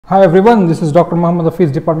Hi everyone, this is Dr. Muhammad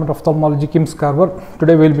Hafiz, Department of Ophthalmology, KRIMSKY.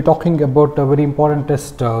 Today we will be talking about a very important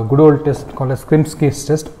test, good old test called as KRIMSKY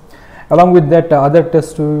test. Along with that, other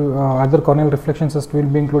test, other corneal reflection test we will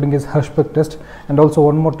be including is HIRSCHBERG test, and also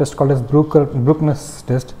one more test called as BRUCKNER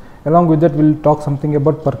test. Along with that, we will talk something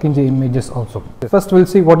about purkinje images also. First, we will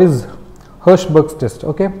see what is HIRSCHBERG test.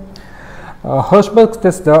 Okay, HIRSCHBERG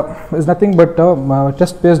test is nothing but a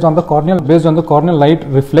test based on the corneal light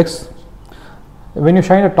reflex. When you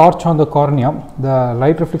shine a torch on the cornea, the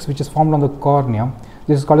light reflex which is formed on the cornea,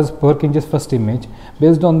 this is called as purkinje's first image.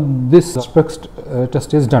 Based on this, HIRSCHBERG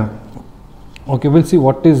test is done. Okay, we'll see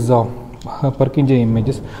what is purkinje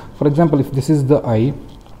images. For example, if this is the eye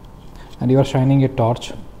and you are shining a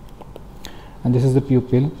torch and this is the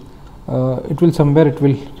pupil, it will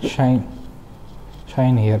shine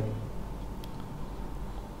here.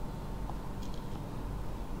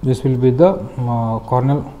 This will be the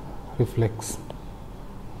corneal reflex.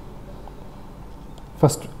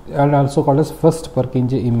 First, and also called as first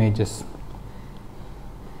purkinje images.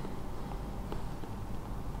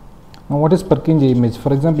 Now, what is purkinje image?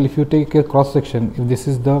 For example, if you take a cross section, if this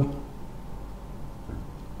is the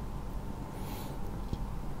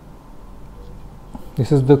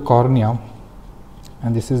cornea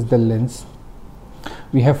and this is the lens,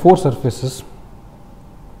 we have four surfaces.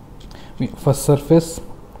 First surface,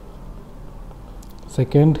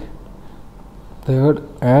 second, third,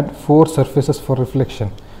 and four surfaces for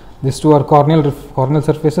reflection. These two are corneal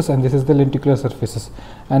surfaces, and this is the lenticular surfaces.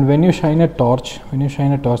 And when you shine a torch,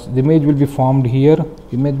 the image will be formed here.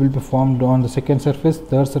 Image will be formed on the second surface,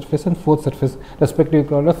 third surface, and fourth surface, respectively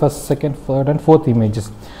called the first, second, third, and fourth images.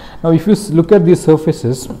 Now, if you look at these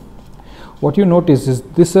surfaces, what you notice is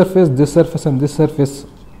this surface, and this surface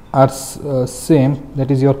are same. That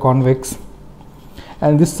is your convex,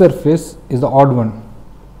 and this surface is the odd one,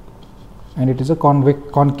 and it is a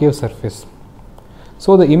concave surface.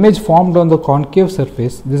 So the image formed on the concave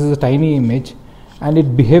surface, this is a tiny image and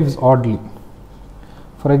it behaves oddly.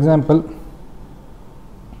 For example,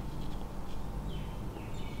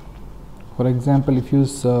 if you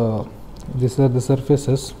these are the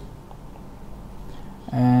surfaces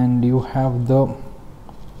and you have the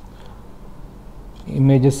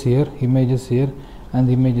images here, and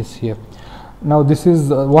the images here. Now this is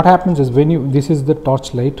what happens is this is the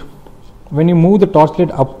torchlight. When you move the torchlight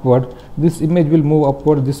upward, this image will move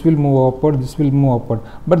upward, this will move upward, this will move upward,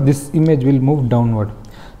 but this image will move downward.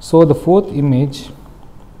 So the fourth image,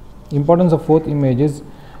 importance of fourth image is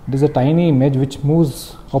it is a tiny image which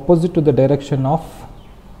moves opposite to the direction of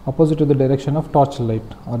torchlight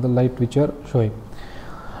or the light which you are showing.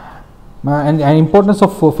 And importance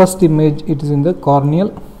of first image, it is in the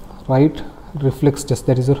corneal light reflex test,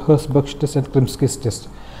 that is a HIRSCHBERG test and KRIMSKY test.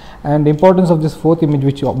 And importance of this fourth image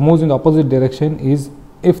which moves in the opposite direction is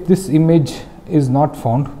if this image is not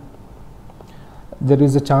found, there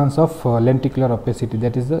is a chance of lenticular opacity,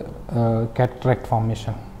 that is the cataract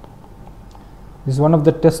formation. This is one of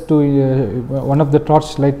the tests one of the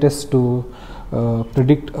torchlight tests to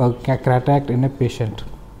predict a cataract in a patient.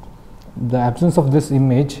 The absence of this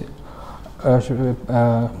image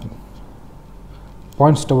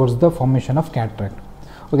points towards the formation of cataract.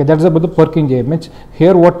 Okay, that is about the purkinje image.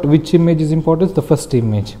 Here, which image is important? The first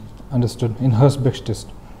image. Understood? In HIRSCHBERG test.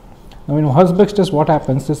 Now, in HIRSCHBERG test, what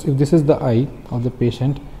happens is if this is the eye of the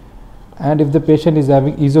patient, and if the patient is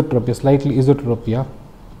having esotropia, slightly esotropia,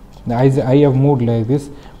 the eye have moved like this.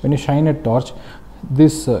 When you shine a torch,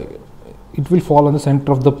 this it will fall on the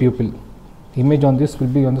center of the pupil. The image on this will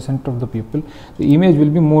be on the center of the pupil. The image will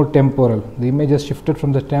be more temporal. The image has shifted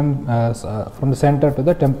from the center to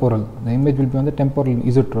the temporal. The image will be on the temporal in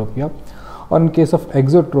esotropia. Or in case of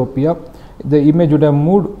exotropia, the image would have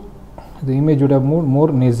moved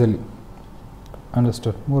more nasally.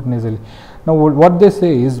 Understood? More nasally. Now, what they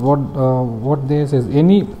say is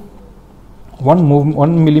any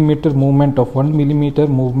 1 millimeter movement of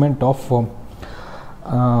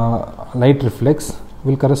light reflex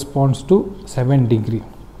will corresponds to 7 degree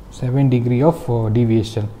of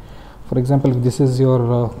deviation. For example, if this is your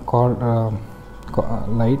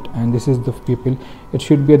light and this is the pupil, it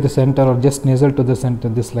should be at the center or just nasal to the center,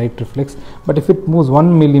 this light reflex. But if it moves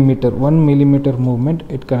 1 millimeter movement,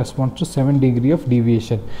 it corresponds to 7 degree of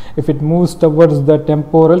deviation. If it moves towards the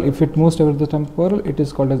temporal, it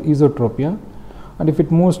is called as esotropia. And if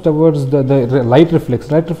it moves towards the light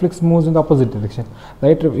reflex moves in the opposite direction.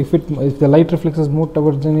 If the light reflex is moved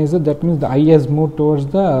towards the nasal, that means the eye has moved towards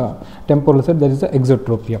the temporal side, that is the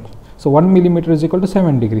exotropia. So 1 millimeter is equal to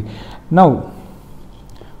 7 degree. Now,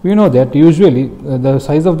 we know that usually the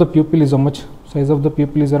size of the pupil is how much? Size of the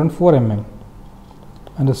pupil is around 4 mm.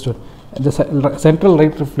 Understood? the central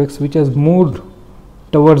right reflex which has moved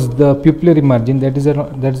towards the pupillary margin, that is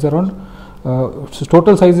around so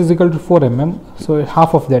total size is equal to 4 mm, so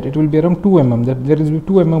half of that, it will be around 2 mm, that there is 2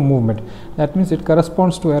 mm movement. That means it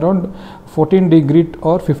corresponds to around 14 degree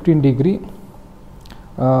or 15 degree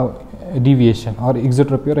deviation or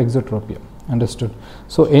exotropia. Understood?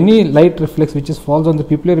 So any light reflex which falls on the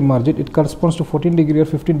pupillary margin, it corresponds to 14 degree or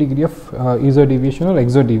 15 degree of isodeviation or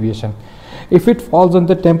exodeviation. If it falls on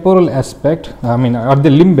the temporal aspect, or the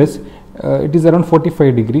limbus, it is around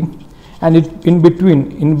 45 degree, and in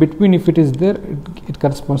between if it is there, it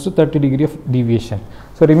corresponds to 30 degree of deviation.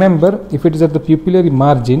 So remember, if it is at the pupillary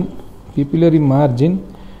margin,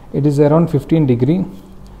 it is around 15 degree,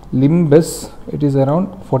 limbus it is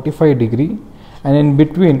around 45 degree, and in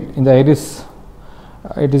between in the iris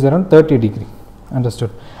it is around 30 degree.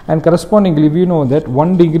 Understood? And correspondingly we know that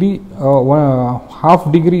 1 degree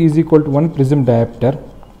half degree is equal to 1 prism diopter.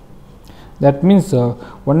 That means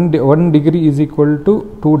 1 degree is equal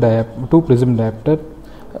to 2 prism diopter.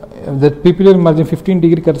 The pupillary margin 15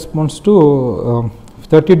 degree corresponds to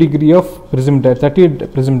 30 degree of 30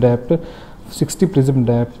 prism diopter, 60 prism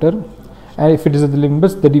diopter, and if it is at the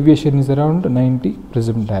limbus, the deviation is around 90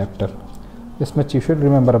 prism diopter. This much you should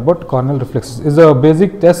remember about corneal reflexes. Is a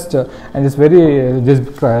basic test, and it's very this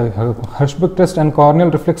Hirschberg test and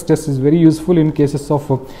corneal reflex test is very useful in cases of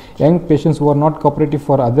young patients who are not cooperative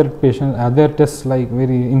for other tests like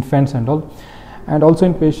very infants and all, and also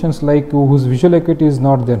in patients like whose visual acuity is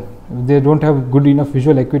not there. They don't have good enough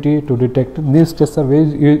visual acuity to detect. These tests are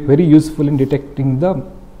very useful in detecting the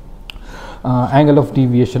angle of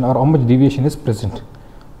deviation or how much deviation is present.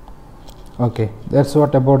 Okay, that's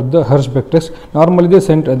what about the Hirschberg test. Normally the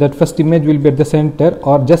center, that first image will be at the center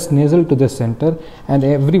or just nasal to the center, and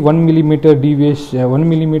every 1 millimeter deviation, 1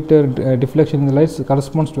 millimeter deflection in the light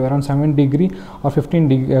corresponds to around 7 degree or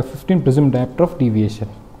 15 prism diopter of deviation.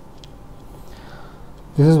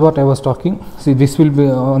 This is what I was talking. See, this will be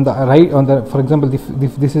on the right, for example,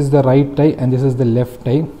 if this is the right eye and this is the left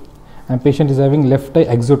eye, and patient is having left eye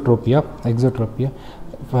exotropia.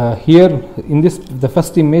 Here in the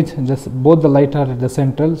first image, just both the light are at the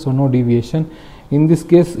central, so no deviation. In this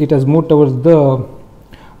case, it has moved towards the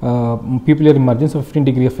pupillary margin, so 15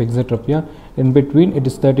 degree of exotropia. In between, it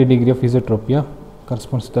is 30 degree of esotropia,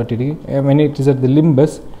 corresponds to 30 degree. And when it is at the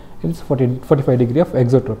limbus, it is 45 degree of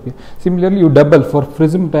exotropia. Similarly, you double for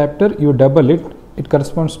prism diopter, you double it. It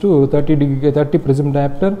corresponds to 30 prism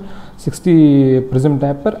diopter, 60 prism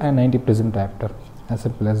diopter, and 90 prism diopter. As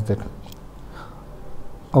simple as that.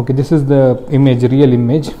 Okay, this is the image, real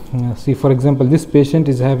image. See, for example, this patient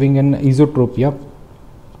is having an esotropia.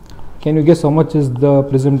 Can you guess how much is the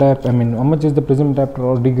prism diopter? How much is the prism diopter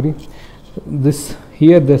or degree? This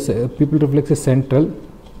here, this pupil reflex is central,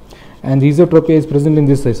 and the esotropia is present in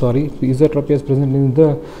this eye. Sorry, the esotropia is present in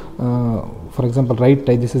the, for example, right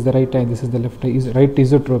eye. This is the right eye. This is the left eye. Is right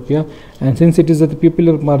esotropia, and since it is at the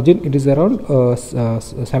pupillar margin, it is around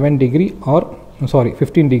 7 degree or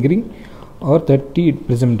 15 degree. Or 30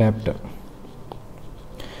 prism diopter.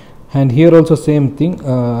 And here also same thing.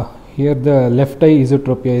 Here the left eye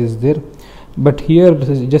esotropia is there, but here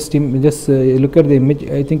just look at the image.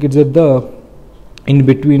 I think it's at the in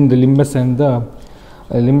between the limbus and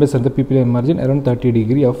the pupillary margin, around 30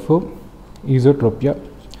 degree of esotropia.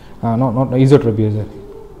 Not esotropia.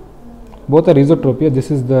 Both are esotropia. This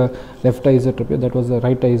is the left eye esotropia. That was the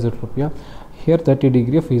right eye esotropia. Here 30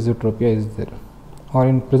 degree of esotropia is there. Or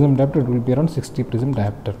in prism diopter, it will be around 60 prism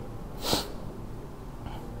diopter.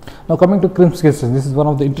 Now coming to KRIMSKY test, this is one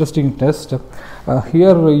of the interesting tests.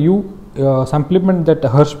 Here you supplement that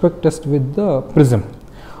HIRSCHBERG test with the prism.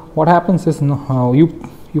 What happens is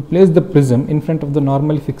you place the prism in front of the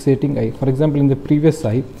normally fixating eye. For example, in the previous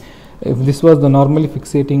eye, if this was the normally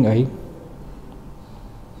fixating eye,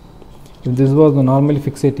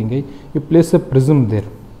 you place a prism there.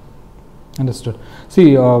 Understood?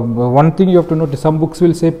 See, one thing you have to notice, some books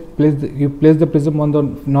will say you place the prism on the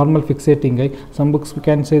normal fixating eye. Some books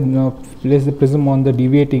can say place the prism on the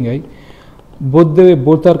deviating eye.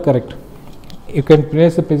 Both are correct. You can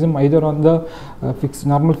place the prism either on the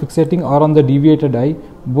normal fixating or on the deviated eye.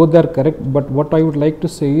 Both are correct. But what I would like to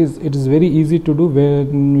say is, it is very easy to do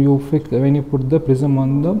when you put the prism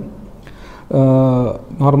on the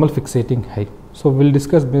normal fixating eye. So we'll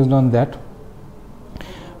discuss based on that.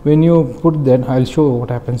 When you put that, I'll show what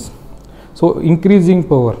happens. So increasing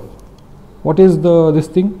power. What is this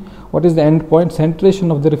thing? What is the end point? Centration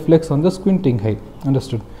of the reflex on the squinting eye.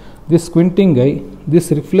 Understood? This squinting eye,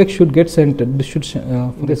 this reflex should get centered. This should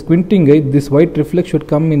for the squinting eye, this white reflex should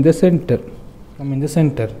come in the center.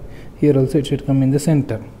 Here also it should come in the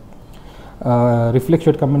center. reflex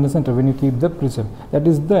should come in the center when you keep the prism. That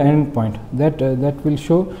is the end point that will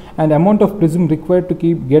show, and amount of prism required to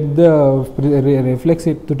get the reflex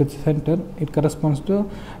to the center, it corresponds to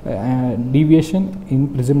deviation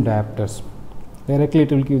in prism diopters. Directly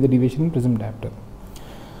it will give the deviation in prism diopter.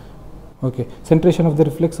 Okay, centration of the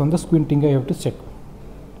reflex on the squinting eye you have to check.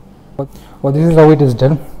 Well, this is how it is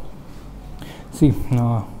done. See,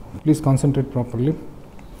 please concentrate properly.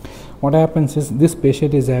 What happens is, this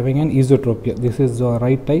patient is having an esotropia. This is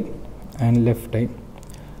right eye and left eye.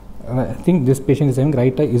 I think this patient is having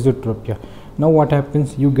right eye esotropia. Now what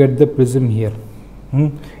happens? You get the prism here.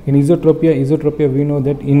 In esotropia we know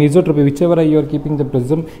that in esotropia, whichever eye you are keeping the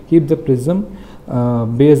prism, keep the prism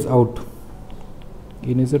base out.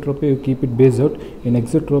 In esotropia you keep it base out. In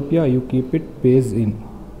exotropia you keep it base in.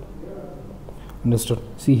 Understood?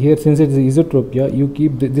 See here, since it is esotropia, you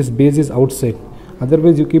keep this base is outside.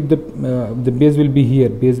 Otherwise you keep the base will be here.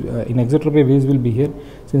 In exotropia base will be here.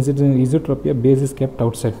 Since it is in esotropia, base is kept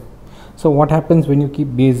outside. So what happens when you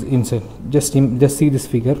keep base inside? Just see this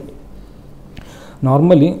figure.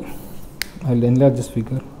 Normally, I will enlarge this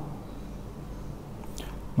figure.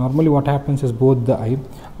 Normally what happens is, both the eye,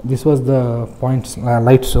 this was the point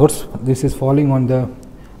light source, this is falling on the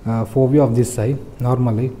fovea of this eye,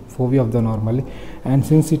 normally fovea of the normally, and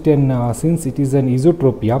since it is an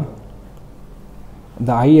esotropia,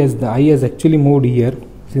 the eye has actually moved here.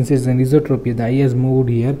 Since it is an esotropia, the eye has moved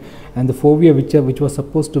here, and the fovea which was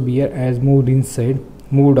supposed to be here has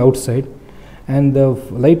moved outside, and the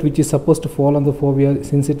light which is supposed to fall on the fovea,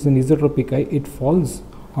 since it is an esotropic eye, it falls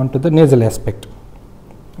onto the nasal aspect.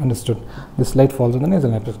 Understood? This light falls on the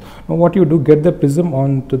nasal aspect. Now what you do, get the prism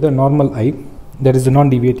onto the normal eye, that is the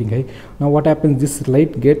non-deviating eye. Now what happens? This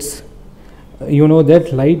light gets,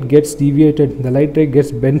 that light gets deviated. The light ray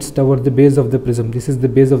gets bent towards the base of the prism. This is the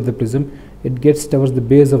base of the prism. It gets towards the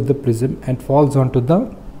base of the prism and falls onto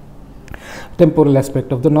the temporal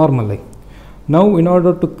aspect of the normal eye. Now in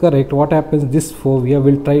order to correct, what happens? This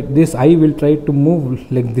eye will try to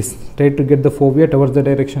move like this, try to get the fovea towards the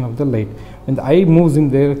direction of the light. When the eye moves in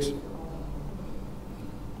direction,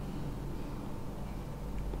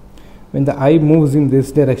 when the eye moves in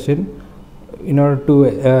this direction, in order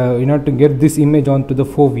to get this image onto the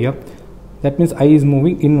fovea, that means eye is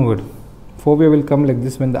moving inward. Fovea will come like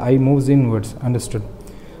this when the eye moves inwards. Understood?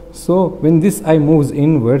 So when this eye moves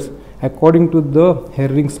inwards, according to the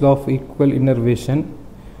Herring's law of equal innervation,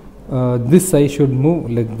 this eye should move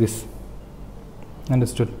like this.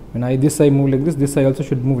 Understood? When this eye moves like this eye also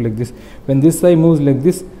should move like this. When this eye moves like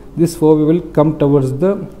this fovea will come towards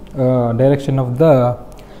the direction of the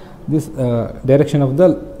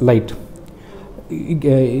light.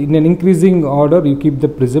 In an increasing order you keep the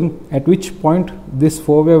prism, at which point this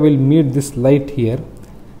fovea will meet this light here.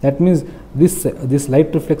 That means this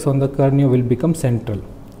light reflex on the cornea will become central.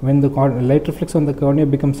 When the light reflex on the cornea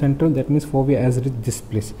becomes central, that means fovea has reached this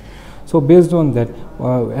place. So based on that,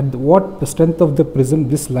 at what the strength of the prism,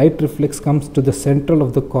 this light reflex comes to the center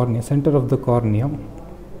of the cornea.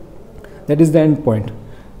 That is the end point.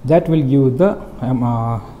 That will give the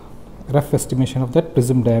rough estimation of that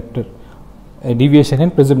prism diopter, deviation in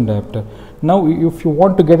prism diopter. Now if you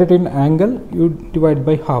want to get it in angle, you divide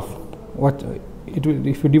by half.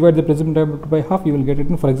 If you divide the prism diopter by half, you will get it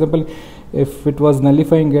in. For example, if it was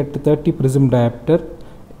nullifying at 30 prism diopter,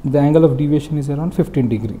 the angle of deviation is around 15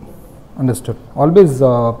 degree. Understood? Always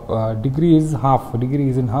degree is half,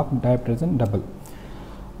 diopter is in double.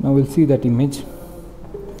 Now we'll see that image.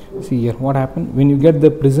 See here what happened when you get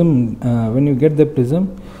the prism.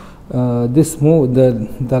 This move,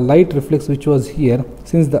 the light reflex which was here,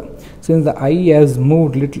 since the eye has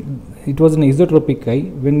moved little, it was an isotropic eye.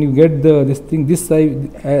 When you get this eye,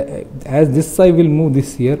 as this eye will move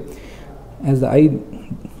this here, as the eye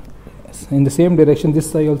in the same direction,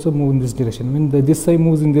 this eye also move in this direction. When this eye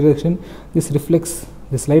moves in direction, this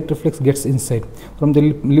light reflex gets inside. From the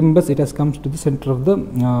limbus, it has comes to the center of the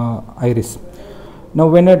iris. Now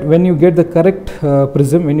when you get the correct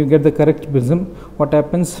prism, what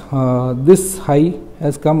happens? This eye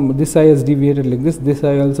has deviated like this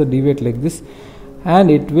eye also deviate like this, and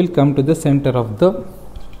it will come to the center of the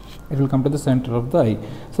eye.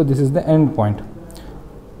 So this is the end point.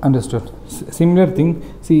 Understood? Similar thing,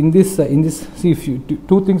 see in this if you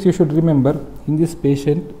two things you should remember in this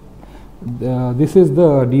patient. This is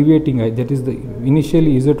the deviating eye, that is the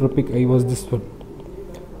initially isotropic eye was this one.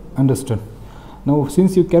 Understood? Now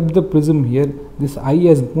since you kept the prism here, this eye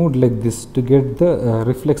has moved like this to get the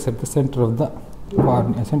reflex at the center of the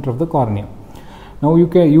cornea. Now you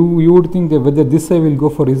would think that whether this eye will go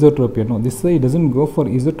for esotropia. No, this eye doesn't go for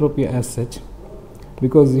esotropia as such.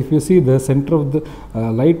 because if you see the center of the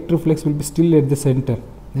light reflex will be still at the center.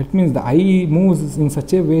 That means the eye moves in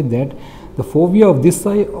such a way that the fovea of this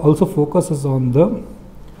eye also focuses on the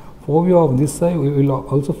will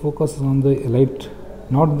also focus on the light,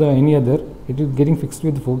 not the any other. It is getting fixed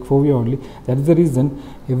with the fovea only. That is the reason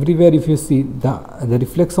everywhere if you see the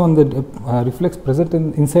reflex on the reflex present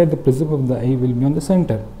inside the prism of the eye will be on the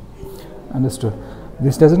center. Understood?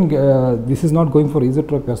 This doesn't this is not going for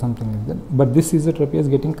esotropy or something like that, but this esotropy is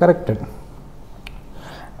getting corrected.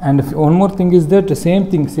 And if one more thing is that same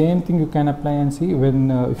thing you can apply and see when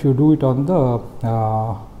if you do it on the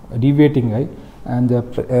deviating eye, and the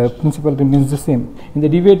principle remains the same. In the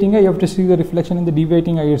deviating eye, you have to see the reflection in the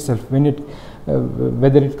deviating eye itself when it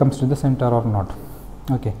whether it comes to the center or not.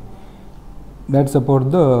 Okay, that's about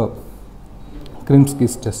the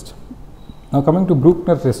KRIMSKY's test. Now coming to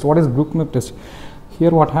Bruckner test. What is Bruckner test? Here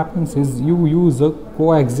what happens is you use a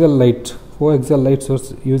coaxial light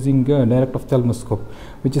source using a direct ophthalmoscope,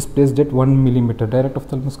 which is placed at 1 millimeter. Direct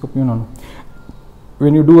ophthalmoscope, you know.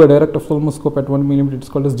 When you do a direct ophthalmoscope at 1 millimeter, it is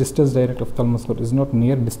called as distance direct ophthalmoscope. It is not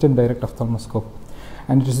near distant direct ophthalmoscope,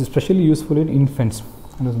 and it is especially useful in infants.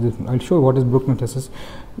 I'll show you what is Bruckner test.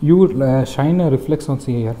 You shine a reflex on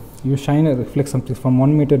here. You shine a reflex something from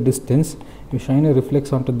 1 meter distance. You shine a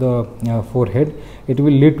reflex onto the forehead. It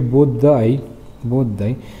will lit both the eye.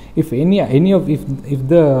 If any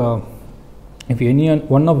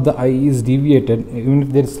one of the eye is deviated, even if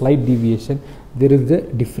there is slight deviation, there is a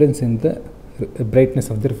difference in the brightness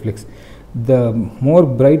of the reflex. The more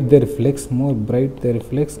bright the reflex,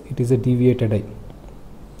 it is a deviated eye.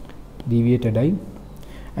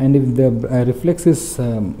 And if the reflex is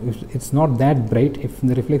if it's not that bright, if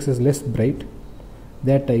the reflex is less bright,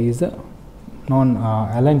 that eye is a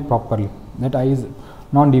aligned properly. That eye is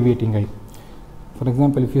non-deviating eye. For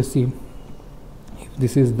example, if you see, if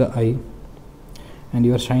this is the eye and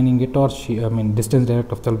you are shining a torch, distance direct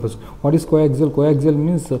ophthalmoscope. What is coaxial? Coaxial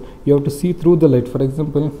means you have to see through the light. For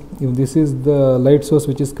example, if this is the light source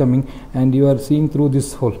which is coming and you are seeing through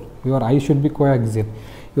this hole, your eye should be coaxial.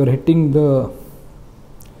 You are hitting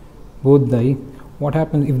both the eye. What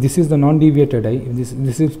happens if this is the non-deviated eye? If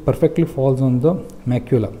this is perfectly falls on the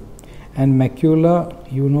macula, and macula,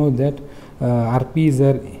 you know that RPs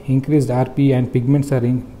are increased RP and pigments are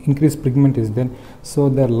increased pigment is there, so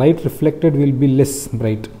the light reflected will be less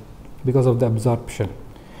bright because of the absorption.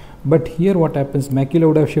 But here what happens, macula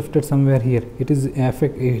would have shifted somewhere here. It is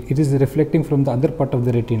reflecting from the other part of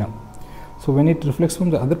the retina. So when it reflects from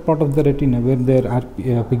the other part of the retina where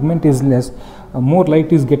their pigment is less, more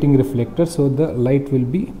light is getting reflected, so the light will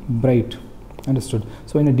be bright. Understood?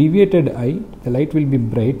 So in a deviated eye, the light will be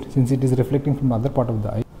bright since it is reflecting from the other part of the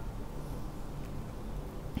eye.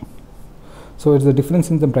 So it's the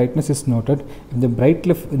difference in the brightness is noted. If the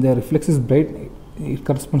reflex is bright, it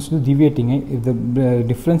corresponds to the deviating eye. If the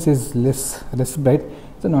difference is less bright,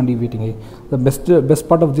 it's a non-deviating eye. The best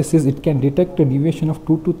part of this is it can detect a deviation of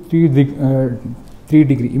 2 to 3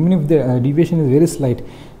 degree. Even if the deviation is very slight,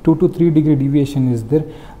 2 to 3 degree deviation is there,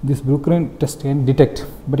 this Bruckner test can detect.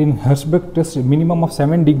 But in HIRSCHBERG test, minimum of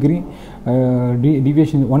 7 degree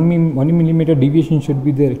deviation, 1 millimeter deviation should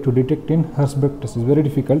be there to detect in HIRSCHBERG test. It's very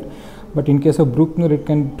difficult. But in case of Bruckner, it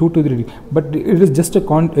can 2 to 3 degree. But it is just a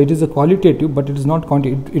qualitative, but it is not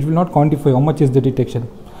it will not quantify how much is the detection.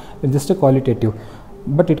 It's just a qualitative,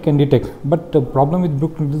 but it can detect. But the problem with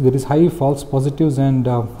Bruckner is there is high false positives and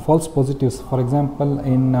false positives. For example,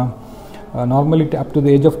 in normally up to the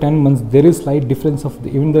age of 10 months, there is slight difference of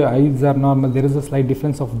even the eyes are normal. There is a slight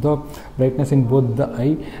difference of the brightness in both the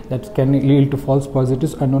eye that can lead to false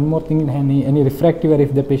positives. And one more thing, in any refractive error,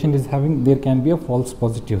 if the patient is having, there can be a false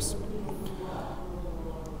positives.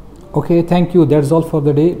 Okay, thank you. That's all for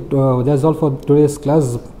the day. That's all for today's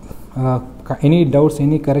class. Any doubts,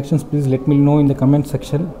 any corrections, please let me know in the comment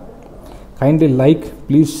section. Kindly like,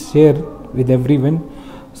 please share with everyone.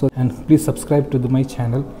 And please subscribe to my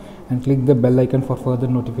channel and click the bell icon for further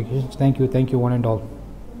notifications. Thank you one and all.